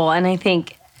incredible. And I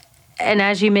think, and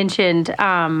as you mentioned,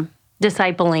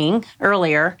 discipling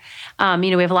earlier, we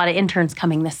have a lot of interns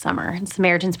coming this summer, and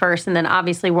Samaritan's Purse, and then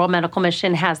obviously World Medical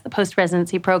Mission has the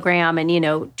post-residency program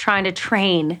and, trying to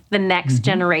train the next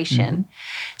generation.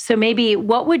 So maybe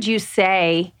what would you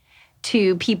say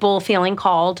to people feeling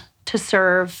called to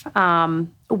serve?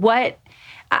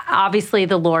 Obviously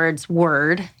the Lord's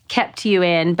word kept you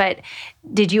in, but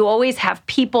did you always have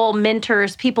people,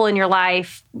 mentors, people in your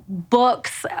life,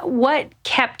 books? What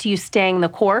kept you staying the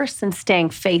course and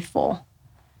staying faithful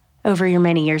over your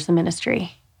many years of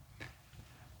ministry?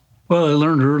 Well, I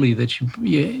learned early that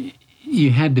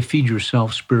you had to feed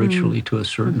yourself spiritually to a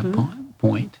certain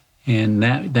point. And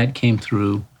that came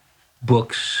through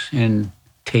books and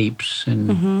tapes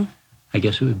and I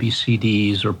guess it would be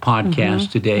CDs or podcasts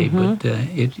today, but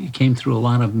it came through a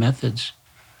lot of methods.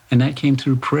 And that came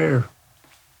through prayer.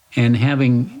 And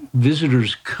having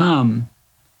visitors come,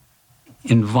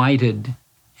 invited,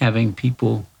 having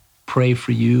people pray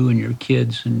for you and your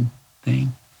kids and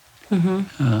thing.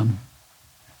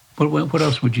 What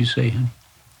else would you say, honey?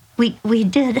 We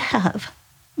did have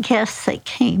guests that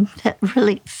came that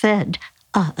really fed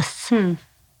us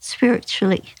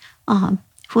spiritually.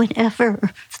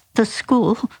 Whenever the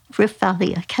school, Rift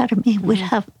Valley Academy, would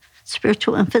have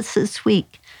Spiritual Emphasis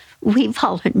Week, we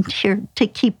volunteered to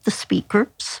keep the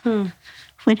speakers.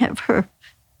 Whenever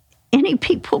any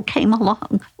people came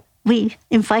along, we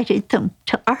invited them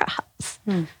to our house.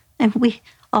 And we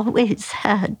always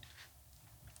had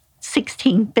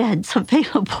 16 beds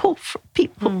available for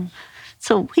people.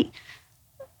 So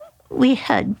we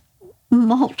had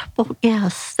multiple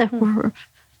guests that were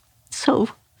so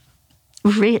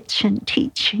rich in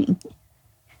teaching.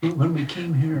 When we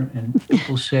came here and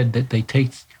people said that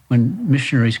when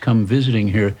missionaries come visiting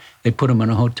here, they put them in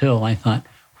a hotel, I thought,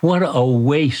 what a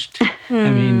waste. I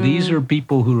mean, these are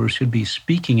people who should be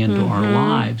speaking into our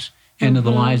lives and to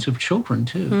the lives of children,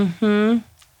 too.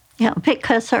 Yeah,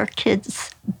 because our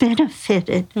kids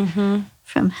benefited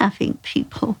from having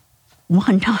people,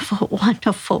 wonderful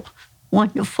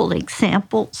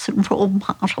examples and role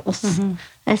models,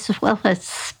 as well as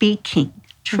speaking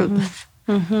truth.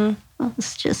 Well,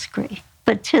 it's just great.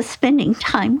 But just spending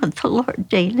time with the Lord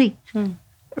daily,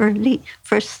 early,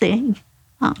 first thing.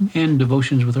 And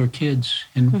devotions with our kids.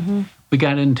 And we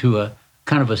got into a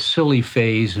kind of a silly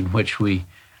phase in which we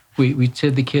said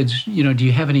to the kids, do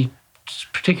you have any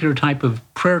particular type of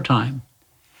prayer time?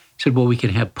 He said, well, we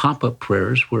could have pop-up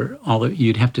prayers where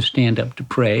you'd have to stand up to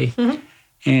pray.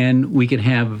 And we could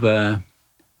have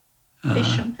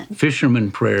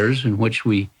fisherman prayers in which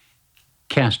we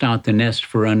cast out the nest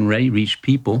for unreached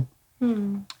people.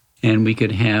 And we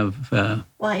could have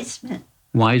wise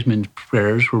men's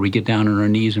prayers where we get down on our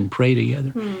knees and pray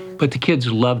together. But the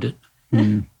kids loved it.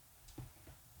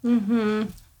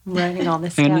 Writing all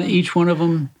this and down. Each one of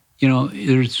them,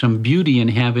 there's some beauty in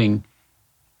having,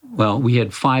 we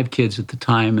had 5 kids at the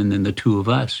time and then the 2 of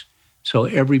us. So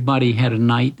everybody had a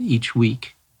night each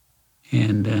week.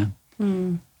 And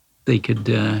they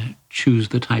could choose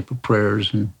the type of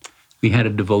prayers. And we had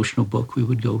a devotional book we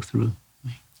would go through.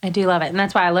 I do love it. And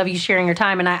that's why I love you sharing your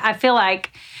time. And I feel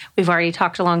like we've already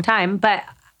talked a long time, but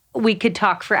we could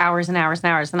talk for hours and hours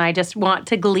and hours. And I just want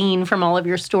to glean from all of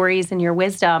your stories and your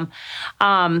wisdom.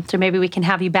 So maybe we can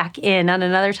have you back in on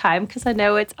another time because I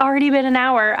know it's already been an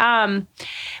hour.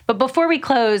 But before we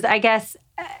close, I guess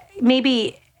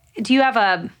maybe, do you have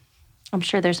I'm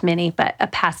sure there's many, but a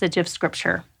passage of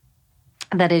scripture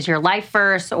that is your life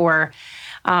verse or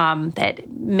that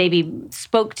maybe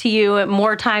spoke to you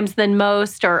more times than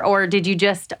most, or did you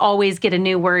just always get a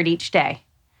new word each day?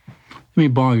 Let me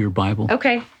borrow your Bible.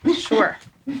 Okay, sure.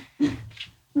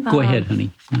 Go ahead,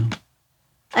 honey. No.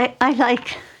 I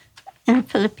like in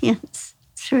Philippians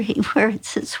 3 where it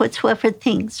says, whatsoever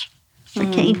things are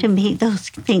gained to me, those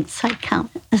things I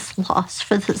count as loss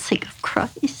for the sake of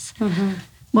Christ.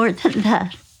 More than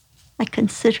that, I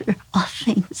consider all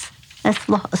things as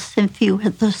lost in view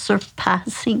of the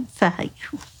surpassing value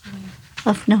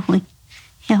of knowing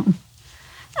Him.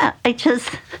 I just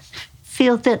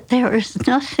feel that there is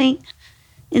nothing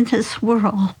in this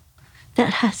world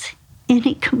that has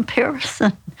any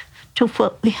comparison to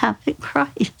what we have in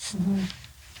Christ.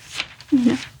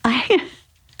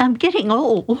 I'm getting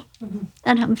old,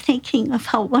 and I'm thinking of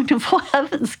how wonderful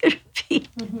heaven's going to be.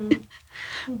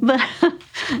 But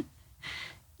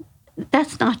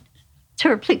that's not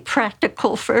terribly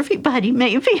practical for everybody,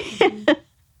 maybe.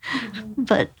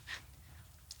 But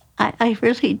I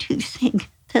really do think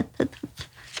that the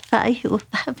value of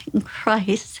having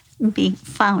Christ and being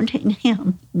found in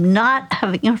Him, not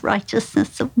having a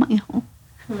righteousness of my own,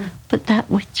 but that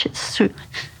which is through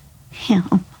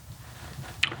Him.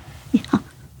 Yeah.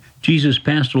 Jesus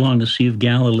passed along the Sea of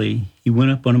Galilee. He went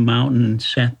up on a mountain and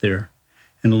sat there,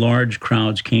 and large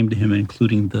crowds came to him,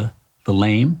 including the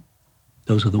lame.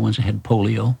 Those are the ones that had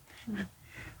polio.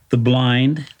 The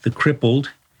blind, the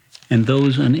crippled, and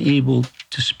those unable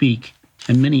to speak,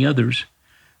 and many others.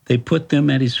 They put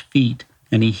them at his feet,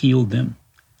 and he healed them.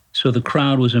 So the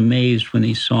crowd was amazed when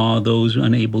they saw those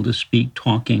unable to speak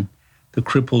talking, the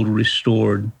crippled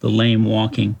restored, the lame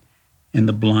walking, and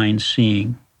the blind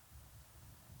seeing.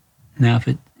 Now,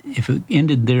 if it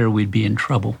ended there, we'd be in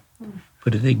trouble.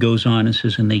 But it goes on and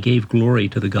says, and they gave glory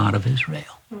to the God of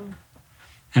Israel.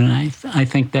 And I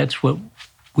think that's what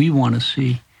we want to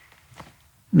see,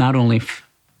 not only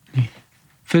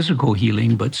physical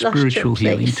healing, but spiritual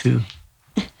healing too.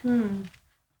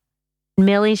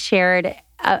 Millie shared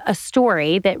a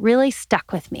story that really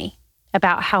stuck with me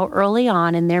about how early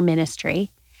on in their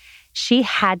ministry, she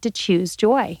had to choose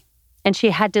joy. And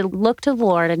she had to look to the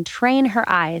Lord and train her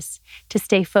eyes to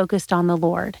stay focused on the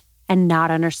Lord and not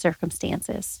on her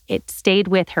circumstances. It stayed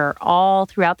with her all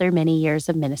throughout their many years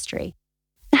of ministry.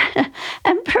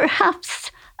 And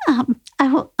perhaps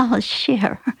I'll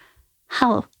share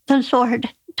how the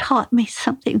Lord taught me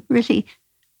something really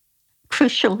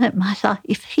crucial in my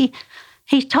life. He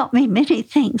he taught me many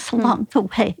things along the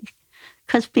way,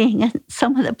 because being in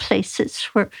some of the places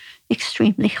were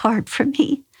extremely hard for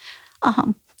me.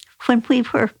 When we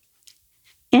were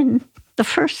in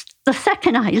the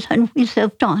second island we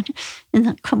lived on in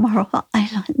the Chamorro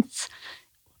Islands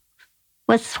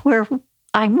was where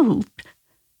I moved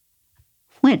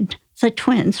when the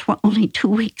twins were only 2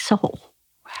 weeks old.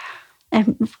 Wow.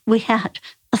 And we had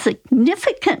a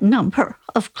significant number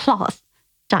of cloth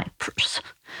diapers.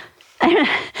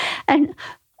 And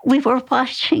we were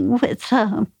washing with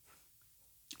a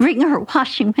Wringer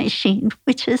washing machine,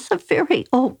 which is a very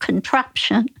old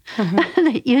contraption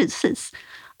that uses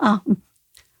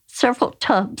several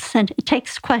tubs, and it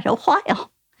takes quite a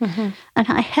while. And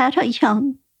I had a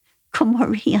young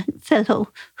Comorian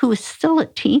fellow who was still a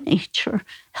teenager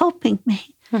helping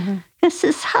me. Because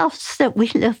this house that we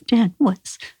lived in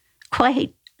was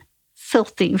quite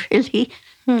filthy, really.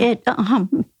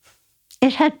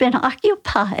 It had been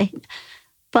occupied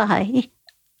by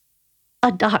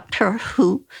a doctor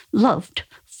who loved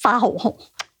fowl.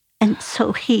 And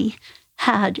so he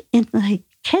had in the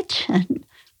kitchen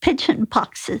pigeon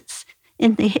boxes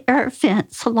in the air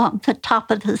vents along the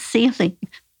top of the ceiling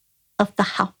of the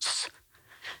house.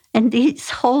 And these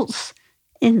holes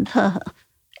in the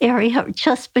area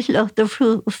just below the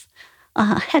roof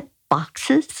had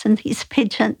boxes, and these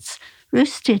pigeons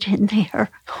roosted in there.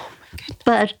 Oh, my goodness.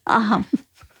 But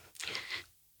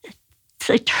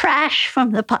the trash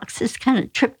from the boxes kind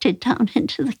of drifted down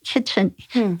into the kitchen,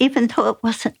 even though it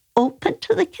wasn't open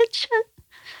to the kitchen.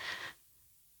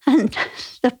 And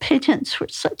the pigeons were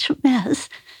such a mess.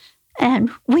 And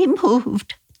we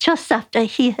moved just after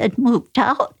he had moved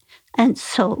out. And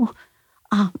so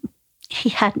he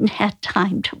hadn't had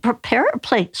time to prepare a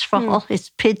place for all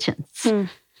his pigeons.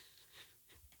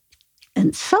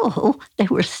 And so they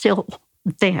were still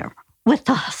there with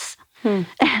us.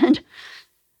 And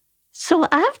so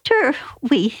after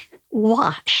we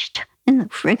washed in the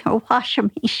Wringer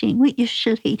washing machine, we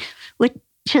usually would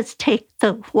just take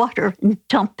the water and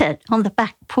dump it on the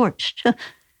back porch to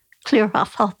clear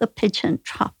off all the pigeon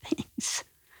droppings.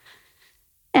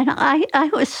 And I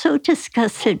was so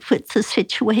disgusted with the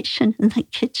situation in the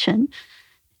kitchen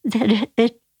that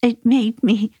it made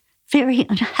me very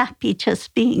unhappy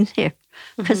just being there,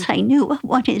 because I knew I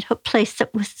wanted a place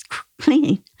that was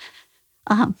clean.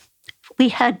 We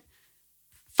had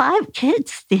 5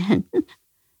 kids then.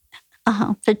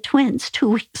 The twins, 2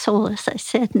 weeks old, as I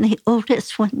said, and the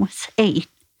oldest one was 8,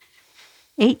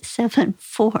 7,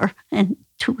 4, and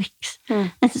 2 weeks.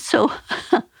 And so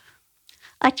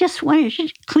I just wanted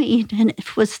it clean, and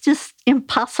it was just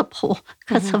impossible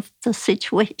because of the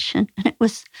situation. And it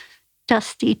was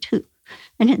dusty, too.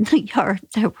 And in the yard,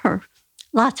 there were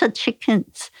lots of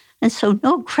chickens, and so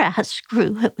no grass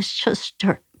grew. It was just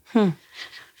dirt.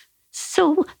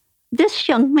 So this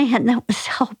young man that was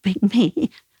helping me,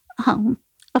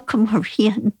 a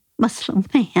Comorian Muslim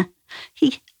man,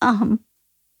 he hung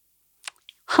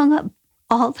up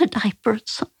all the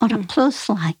diapers on a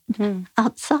clothesline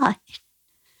outside.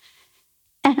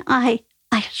 And I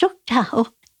looked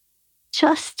out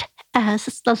just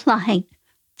as the line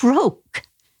broke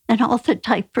and all the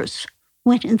diapers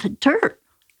went in the dirt.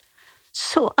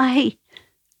 So I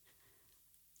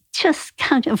just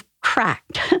kind of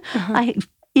cracked.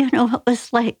 It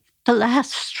was like the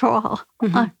last straw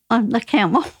on the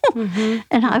camel.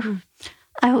 And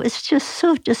I was just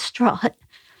so distraught.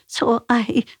 So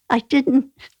I didn't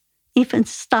even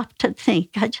stop to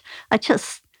think. I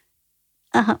just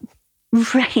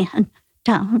ran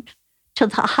down to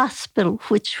the hospital,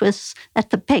 which was at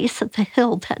the base of the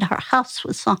hill that our house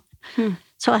was on.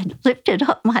 So I lifted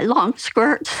up my long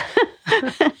skirts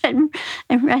and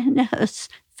ran as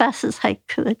fast as I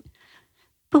could.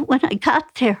 But when I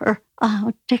got there,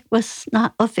 Dick was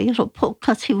not available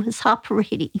because he was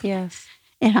operating. Yes.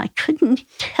 And I couldn't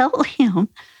tell him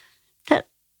that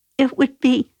it would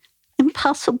be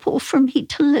impossible for me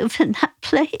to live in that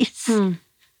place.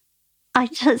 I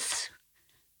just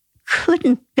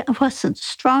couldn't. I wasn't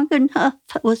strong enough.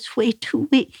 I was way too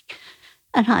weak.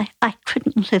 And I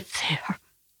couldn't live there.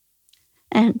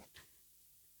 And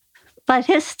by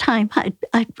this time,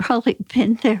 I'd probably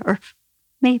been there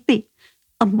maybe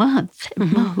a month at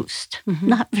most,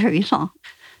 not very long.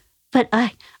 But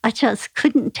I just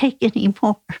couldn't take any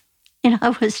more. And I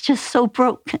was just so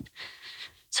broken.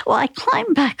 So I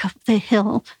climbed back up the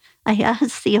hill. I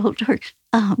asked the older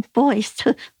boys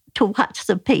to watch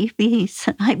the babies,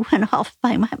 and I went off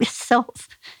by myself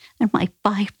and my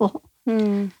Bible.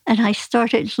 And I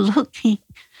started looking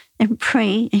and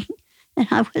praying, and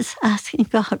I was asking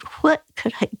God, what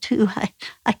could I do?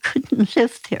 I couldn't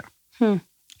live there.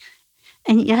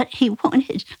 and yet he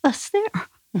wanted us there.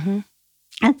 Mm-hmm.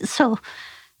 And so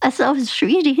as I was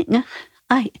reading,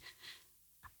 I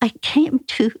came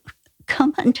to,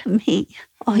 come unto me,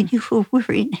 all you who are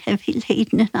weary and heavy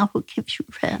laden, and I will give you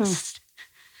rest.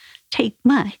 Take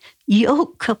my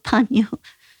yoke upon you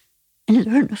and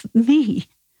learn of me,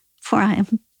 for I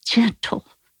am gentle.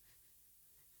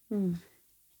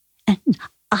 And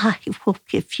I will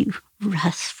give you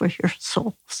rest for your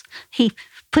souls. He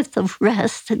put the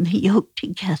rest and the yoke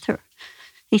together.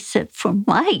 He said, for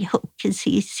my yoke is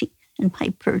easy and my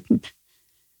burden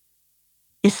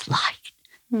is light.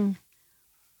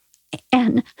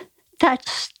 And that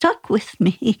stuck with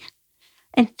me.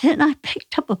 And then I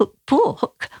picked up a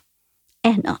book,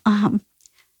 and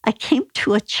I came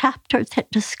to a chapter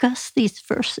that discussed these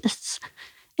verses,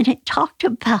 and it talked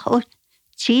about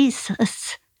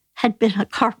Jesus had been a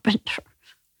carpenter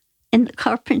in the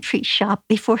carpentry shop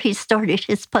before he started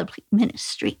his public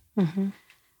ministry.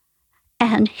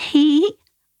 And he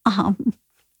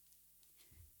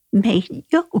made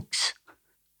yokes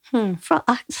for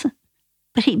oxen,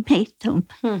 but he made them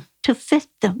to fit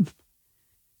them.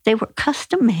 They were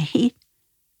custom made,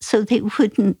 so they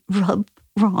wouldn't rub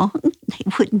wrong, they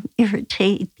wouldn't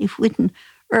irritate, they wouldn't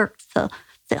irk the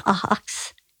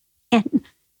ox. And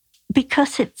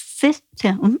because it fit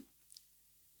them,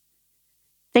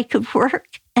 they could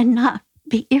work and not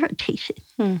be irritated.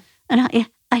 And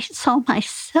I saw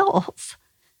myself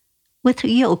with a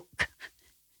yoke,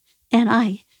 and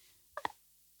I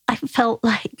felt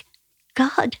like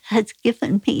God has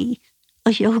given me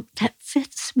a yoke that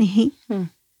fits me,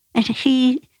 and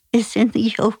he is in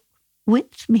the yoke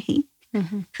with me,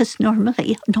 because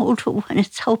normally an older one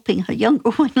is helping a younger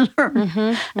one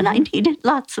learn, and I needed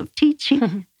lots of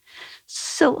teaching.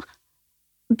 So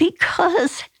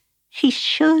because he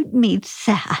showed me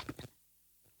that,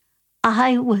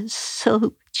 I was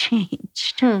so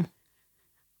changed.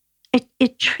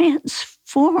 It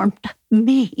transformed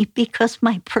me because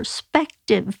my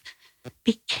perspective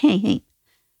became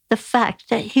the fact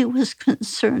that he was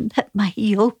concerned that my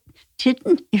yoke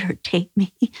didn't irritate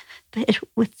me, but it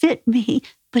would fit me,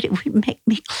 but it would make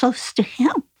me close to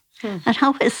him. And I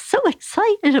was so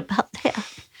excited about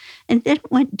that. And then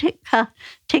when Dick got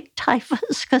tick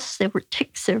typhus, because there were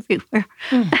ticks everywhere,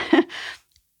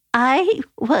 I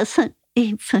wasn't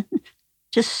even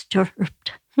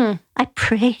disturbed. I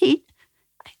prayed.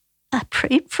 I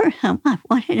prayed for him. I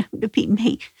wanted him to be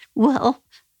made well.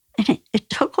 And it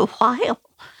took a while.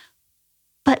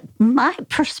 But my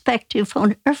perspective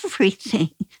on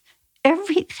everything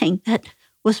that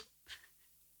was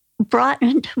brought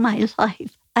into my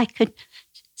life, I could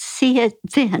see it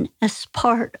then as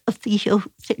part of the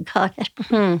yoke that God had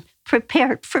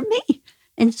prepared for me.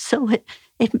 And so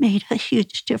it made a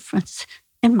huge difference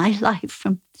in my life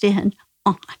from then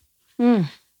on.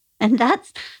 And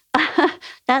that's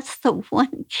the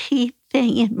one key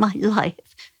thing in my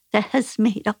life that has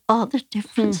made all the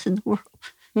difference in the world,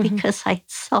 because I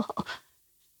saw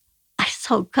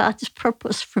God's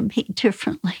purpose for me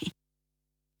differently.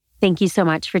 Thank you so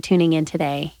much for tuning in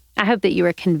today. I hope that you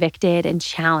were convicted and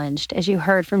challenged as you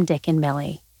heard from Dick and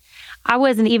Millie. I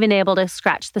wasn't even able to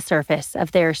scratch the surface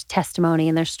of their testimony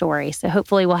and their story, so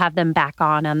hopefully we'll have them back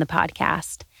on the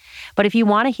podcast. But if you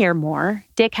want to hear more,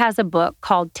 Dick has a book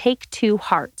called Take Two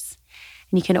Hearts,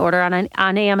 and you can order on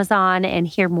Amazon and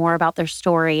hear more about their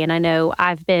story. And I know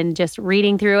I've been just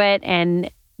reading through it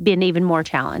and been even more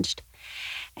challenged.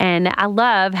 And I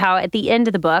love how at the end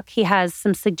of the book, he has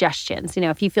some suggestions,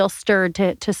 if you feel stirred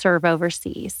to serve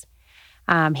overseas.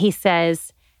 He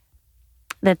says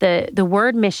that the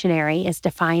word missionary is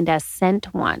defined as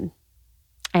sent one.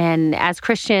 And as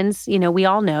Christians, we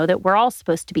all know that we're all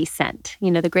supposed to be sent.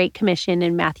 The Great Commission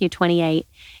in Matthew 28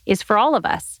 is for all of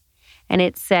us. And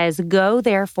it says, "Go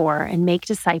therefore and make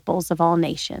disciples of all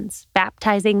nations,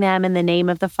 baptizing them in the name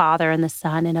of the Father and the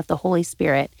Son and of the Holy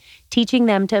Spirit, teaching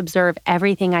them to observe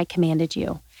everything I commanded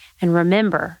you. And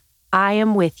remember, I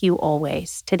am with you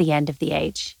always to the end of the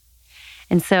age."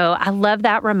 And so I love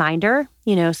that reminder,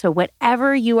 so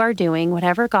whatever you are doing,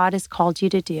 whatever God has called you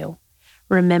to do,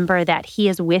 remember that he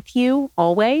is with you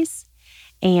always.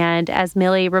 And as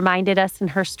Millie reminded us in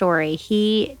her story,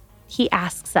 he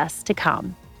asks us to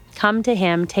come to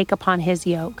him, take upon his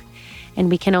yoke, and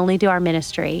we can only do our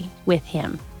ministry with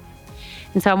him.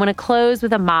 And so I want to close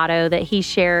with a motto that he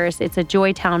shares. It's a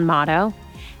Joytown motto,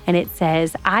 and it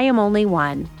says, "I am only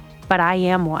one, but I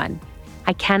am one.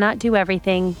 I cannot do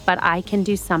everything, but I can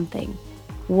do something.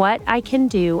 What I can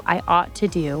do, I ought to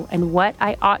do, and what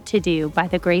I ought to do by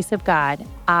the grace of God,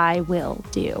 I will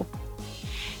do."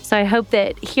 So I hope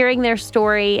that hearing their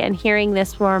story and hearing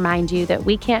this will remind you that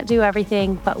we can't do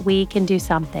everything, but we can do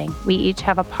something. We each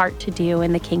have a part to do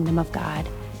in the kingdom of God.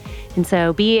 And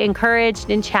so be encouraged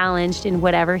and challenged in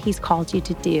whatever He's called you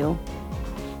to do.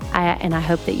 And I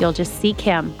hope that you'll just seek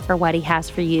Him for what He has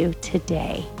for you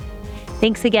today.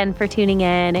 Thanks again for tuning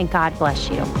in, and God bless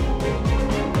you.